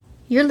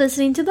You're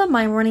listening to the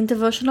My Morning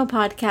Devotional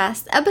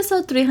Podcast,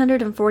 episode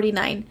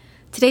 349.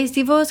 Today's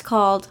Devo is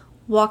called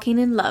Walking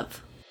in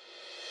Love.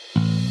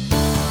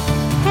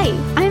 Hey,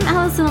 I'm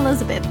Allison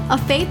Elizabeth, a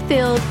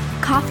faith-filled,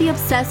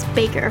 coffee-obsessed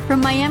baker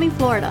from Miami,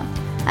 Florida.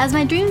 As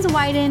my dreams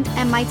widened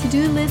and my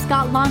to-do list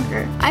got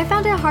longer, I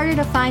found it harder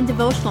to find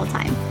devotional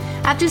time.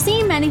 After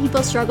seeing many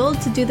people struggle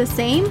to do the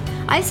same,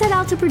 I set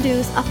out to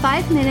produce a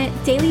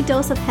 5-minute daily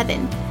dose of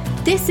heaven.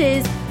 This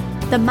is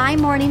the My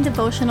Morning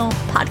Devotional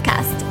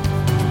Podcast.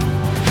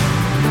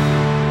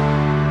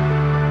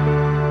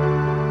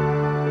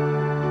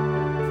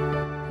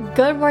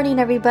 Good morning,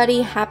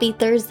 everybody. Happy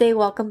Thursday.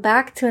 Welcome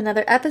back to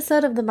another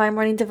episode of the My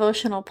Morning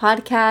Devotional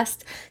Podcast.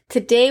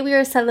 Today we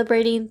are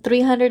celebrating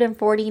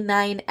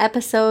 349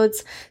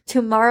 episodes.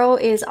 Tomorrow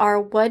is our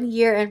 1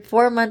 year and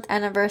 4-month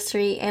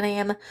anniversary, and I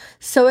am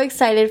so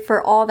excited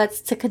for all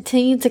that's to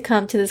continue to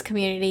come to this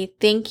community.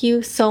 Thank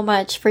you so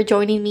much for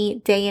joining me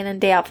day in and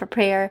day out for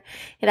prayer.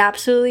 It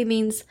absolutely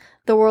means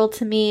the world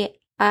to me.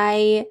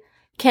 I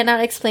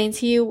cannot explain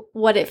to you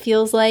what it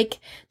feels like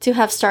to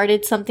have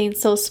started something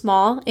so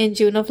small in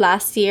June of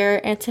last year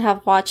and to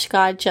have watched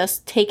God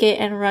just take it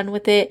and run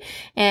with it.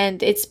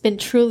 And it's been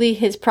truly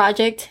His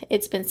project.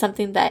 It's been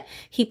something that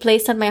He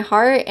placed on my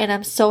heart, and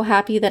I'm so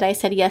happy that I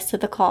said yes to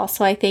the call.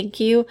 So I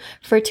thank you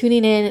for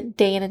tuning in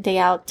and day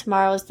out.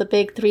 Tomorrow is the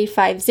big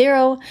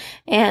 350,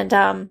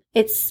 and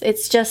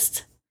it's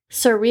just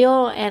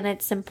surreal and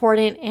it's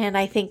important, and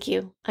I thank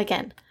you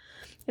again.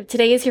 If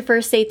today is your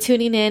first day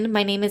tuning in,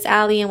 my name is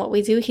Allie, and what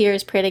we do here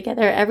is pray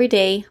together every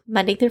day,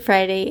 Monday through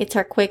Friday. It's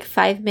our quick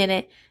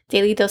 5-minute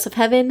daily dose of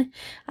heaven.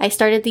 I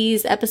started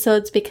these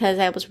episodes because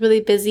I was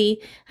really busy.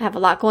 I have a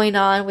lot going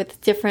on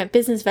with different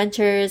business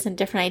ventures and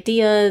different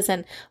ideas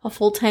and a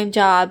full-time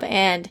job,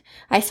 and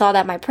I saw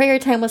that my prayer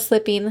time was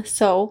slipping,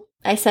 so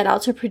I set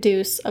out to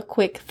produce a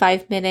quick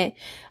 5-minute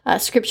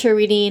scripture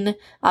reading,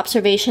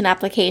 observation,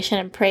 application,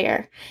 and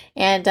prayer.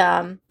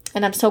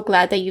 And I'm so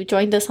glad that you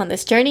joined us on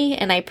this journey,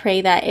 and I pray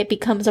that it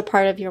becomes a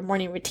part of your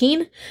morning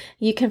routine.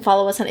 You can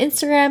follow us on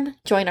Instagram,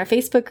 join our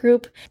Facebook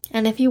group,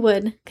 and if you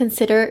would,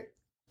 consider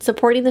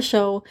supporting the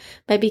show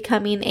by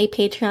becoming a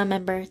Patreon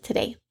member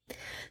today.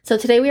 So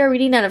today we are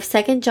reading out of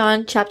 2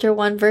 John chapter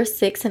 1, verse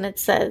 6, and it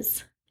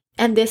says,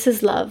 "And this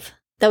is love,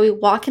 that we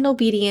walk in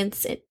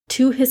obedience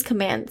to His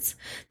commands,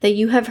 that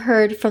you have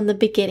heard from the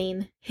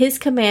beginning. His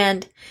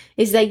command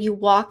is that you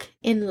walk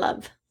in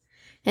love."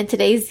 And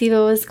today's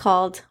Devo is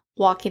called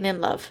Walking in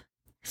Love.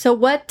 So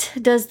what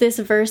does this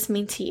verse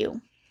mean to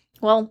you?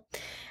 Well,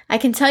 I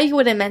can tell you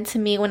what it meant to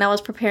me when I was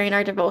preparing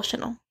our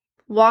devotional.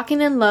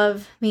 Walking in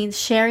love means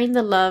sharing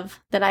the love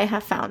that I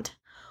have found.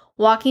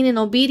 Walking in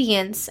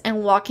obedience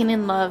and walking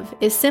in love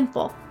is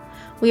simple.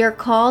 We are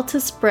called to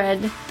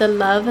spread the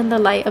love and the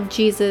light of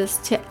Jesus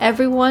to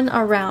everyone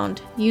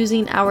around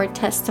using our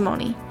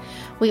testimony.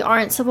 We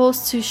aren't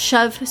supposed to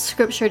shove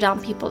scripture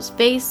down people's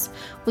face.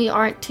 We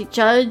aren't to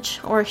judge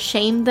or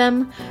shame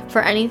them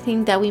for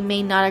anything that we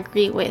may not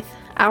agree with.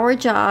 Our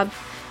job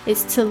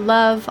is to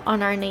love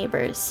on our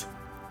neighbors.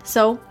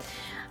 So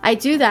I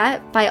do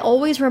that by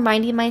always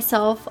reminding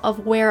myself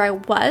of where I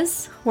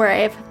was, where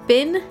I've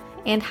been,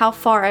 and how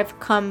far I've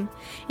come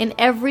in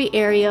every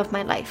area of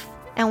my life.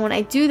 And when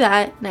I do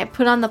that, and I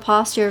put on the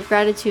posture of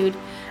gratitude,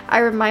 I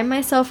remind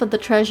myself of the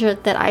treasure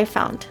that I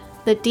found,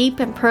 the deep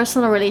and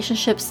personal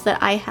relationships that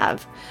I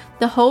have,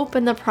 the hope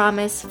and the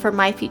promise for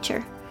my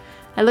future.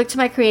 I look to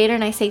my Creator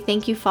and I say,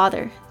 "Thank you,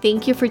 Father.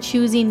 Thank you for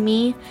choosing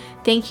me.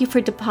 Thank you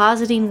for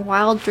depositing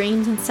wild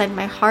dreams inside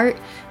my heart.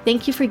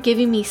 Thank you for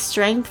giving me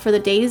strength for the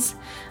days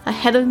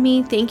ahead of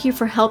me. Thank you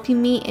for helping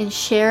me and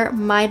share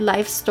my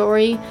life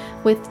story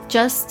with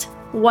just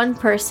one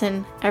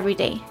person every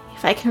day.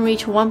 If I can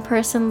reach one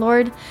person,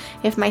 Lord,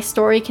 if my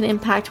story can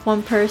impact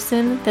one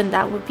person, then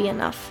that would be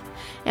enough."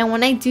 And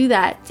when I do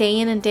that day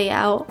in and day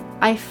out,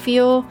 I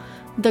feel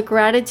the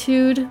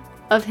gratitude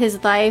of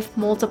His life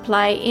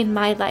multiply in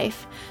my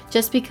life,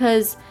 just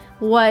because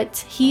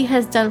what He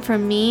has done for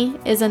me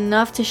is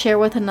enough to share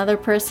with another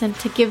person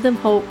to give them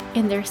hope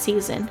in their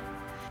season.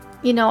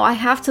 You know, I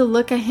have to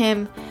look at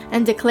Him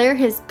and declare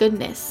His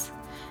goodness.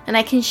 And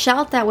I can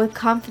shout that with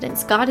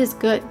confidence. God is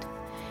good.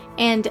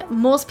 And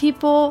most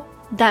people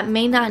that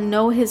may not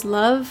know His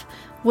love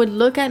would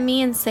look at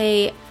me and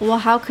say, "Well,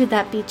 how could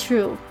that be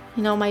true?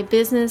 You know, my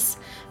business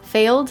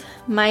failed.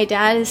 My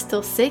dad is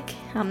still sick.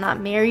 I'm not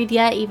married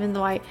yet, even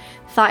though I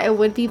thought it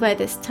would be by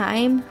this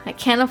time. I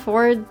can't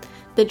afford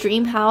the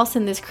dream house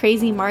in this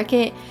crazy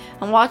market.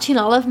 I'm watching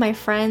all of my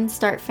friends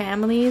start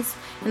families,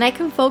 and I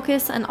can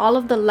focus on all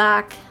of the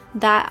lack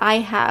that I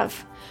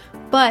have.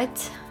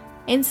 But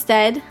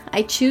instead,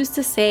 I choose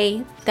to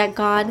say that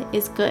God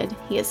is good.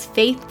 He is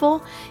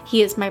faithful.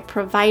 He is my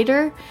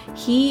provider.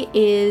 He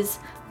is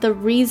the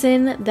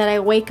reason that I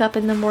wake up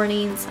in the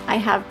mornings. I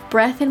have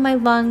breath in my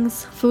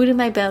lungs, food in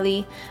my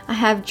belly. I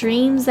have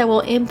dreams that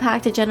will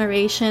impact a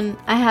generation.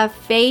 I have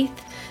faith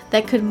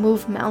that could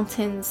move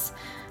mountains.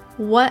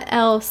 What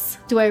else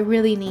do I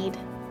really need?"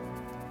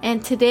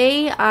 And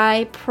today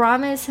I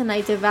promise and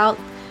I devout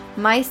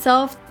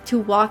myself to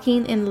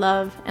walking in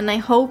love, and I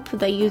hope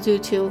that you do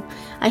too.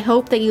 I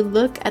hope that you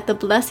look at the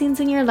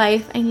blessings in your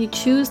life and you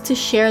choose to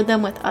share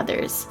them with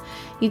others.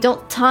 You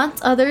don't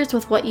taunt others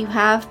with what you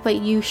have, but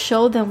you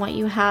show them what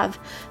you have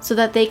so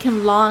that they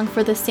can long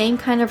for the same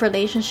kind of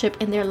relationship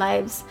in their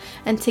lives.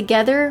 And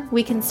together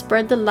we can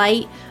spread the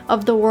light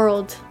of the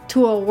world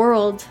to a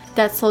world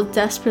that so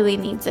desperately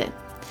needs it.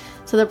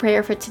 So the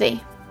prayer for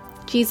today.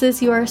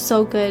 Jesus, you are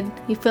so good.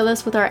 You fill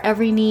us with our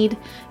every need.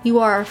 You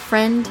are our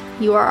friend,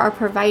 you are our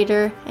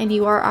provider, and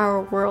you are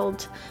our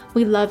world.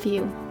 We love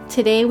you.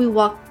 Today we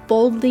walk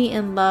boldly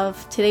in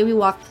love. Today we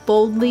walk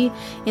boldly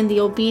in the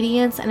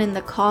obedience and in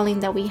the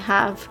calling that we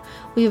have.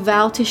 We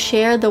vow to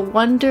share the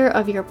wonder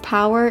of your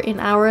power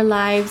in our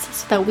lives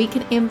so that we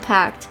can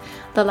impact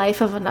the life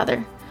of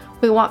another.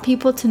 We want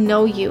people to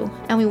know you,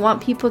 and we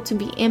want people to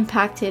be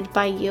impacted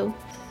by you.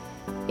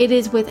 It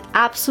is with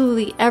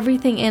absolutely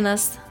everything in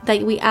us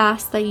that we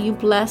ask that you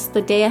bless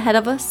the day ahead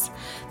of us,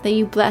 that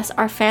you bless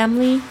our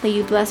family, that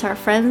you bless our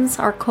friends,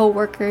 our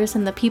co-workers,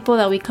 and the people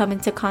that we come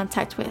into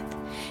contact with.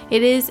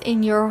 It is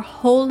in your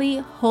holy,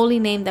 holy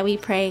name that we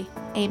pray.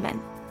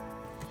 Amen.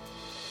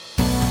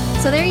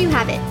 So there you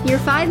have it, your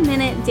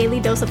 5-minute daily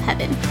dose of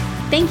heaven.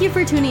 Thank you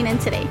for tuning in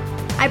today.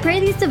 I pray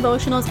these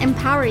devotionals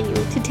empower you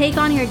to take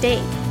on your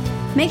day.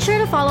 Make sure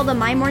to follow the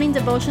My Morning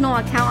Devotional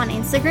account on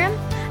Instagram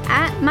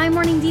at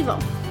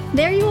MyMorningDevo.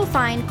 There you will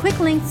find quick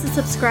links to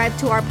subscribe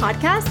to our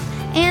podcast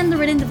and the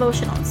written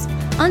devotionals.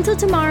 Until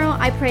tomorrow,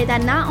 I pray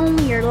that not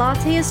only your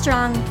latte is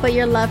strong, but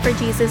your love for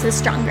Jesus is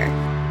stronger.